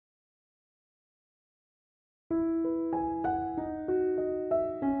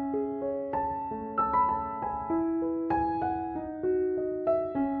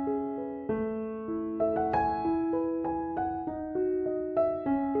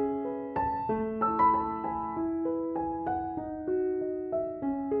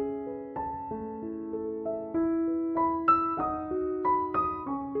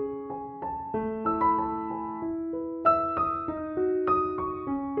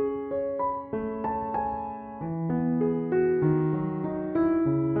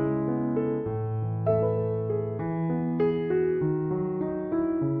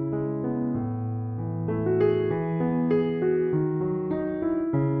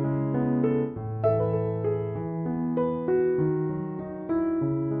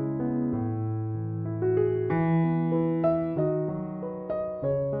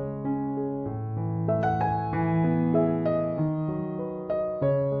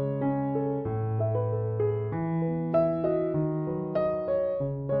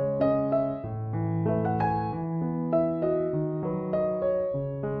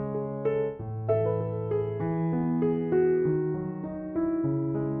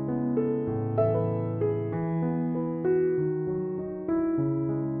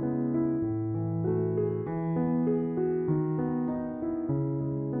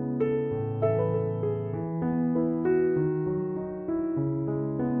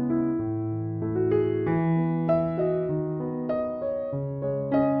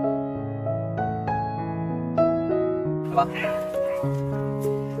好吧？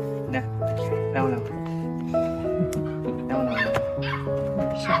来，来我来。来我来。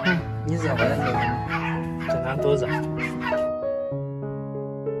小孩，你热不热？这哪多热？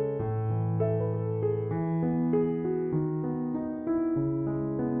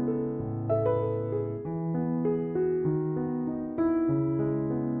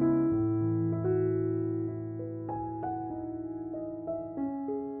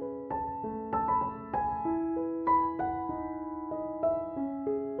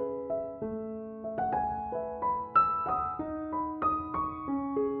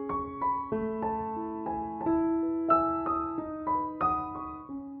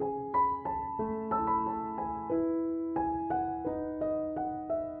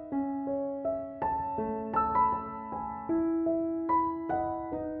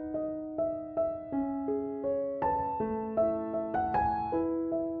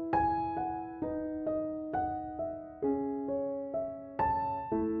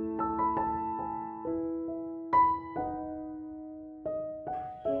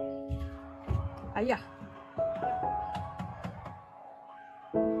 哎呀，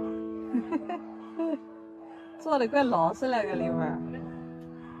做的怪老实那个里边儿。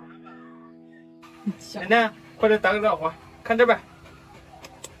奶奶，快点打个招呼，看这边。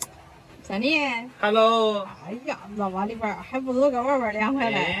三弟 ，Hello。哎呀，热吧里边儿，还不如搁外边凉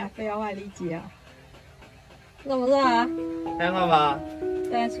快嘞，非要往里接。热不热啊？凉快吧？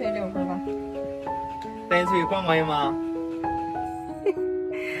再吹6会儿吧。再吹光光吗？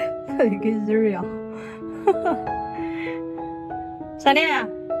这里跟人儿一样。三弟，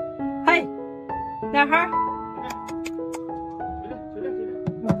嘿，两哈儿。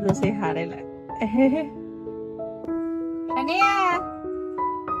热谁哈的来？嘿嘿。三弟，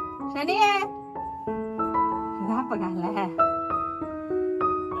三弟，咋不敢来？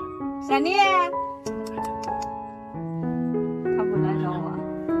三弟，他不来找我，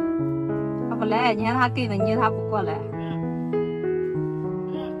他不来，你看他跟着你，他不过来。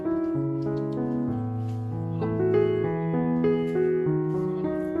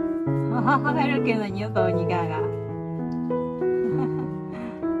 还是跟着你走，你看看。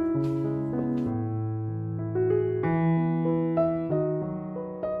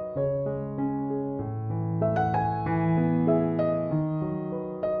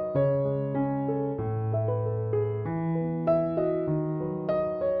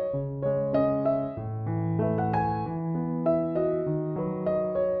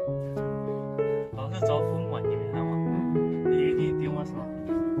老是招父母，你没看吗？你对我说。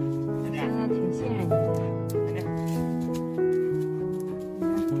 现在挺信任你的。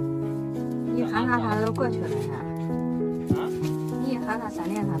你一喊他，他都过去了噻。啊？你一喊他3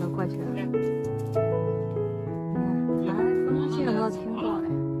年，他都过去了。你看，他分出去的时候挺多的。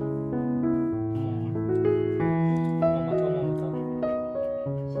摸摸头，摸摸头。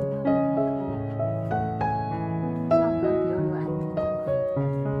像咱比较有爱心的。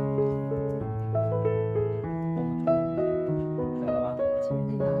这个吧。其实你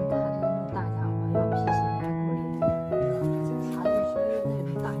想，他这种大家伙要脾气来鼓励，他就属于那种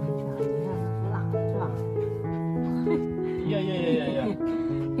大型犬，你看那多大，是吧？呀！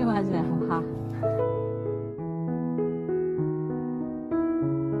有还是哈？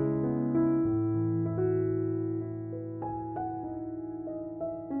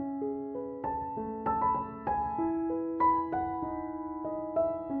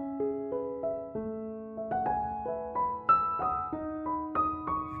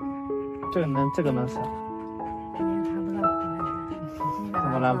这个能吃。今天他不让跑，怎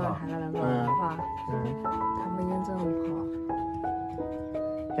么乱跑？他没认真跑。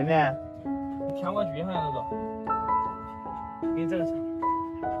甜甜，你跳过去好像那个，给你这个吃，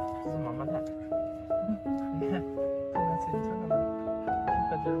这是妈妈菜。你看，这个吃你尝尝吧，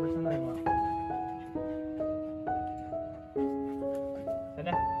在这边相当于吗？甜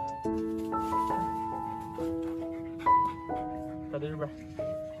甜，在这边。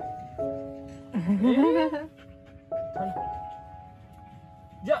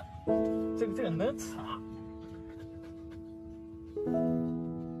 呀，这个能吃啊！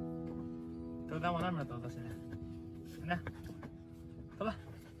都咱往哪边走走，现在，走吧，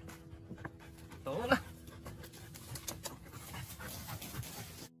走了。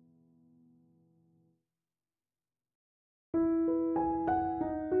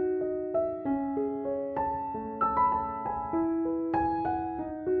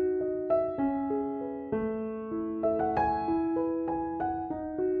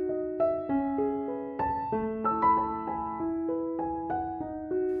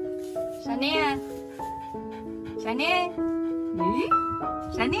闪电，闪电，咦，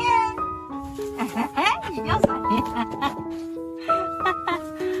闪电，你叫啥呀？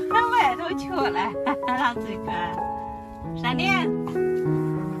他外头去了，让这个闪电。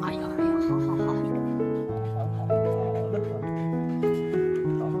哎呀哎呀，好好好。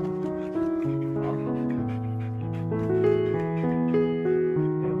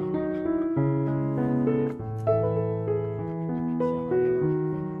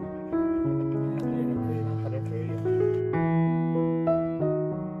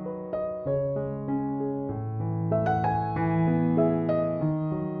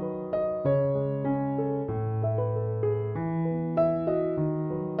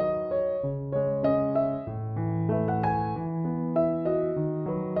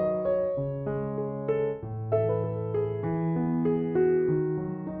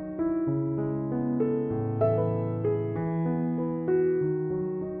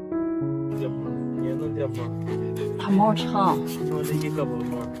它毛长，我这一个不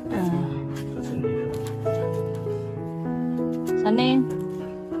毛。这是你的。闪电，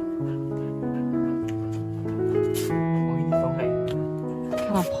我给你放开。看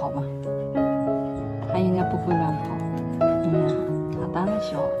它跑吧，它应该不会乱跑。它胆子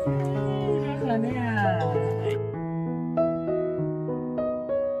小。闪电。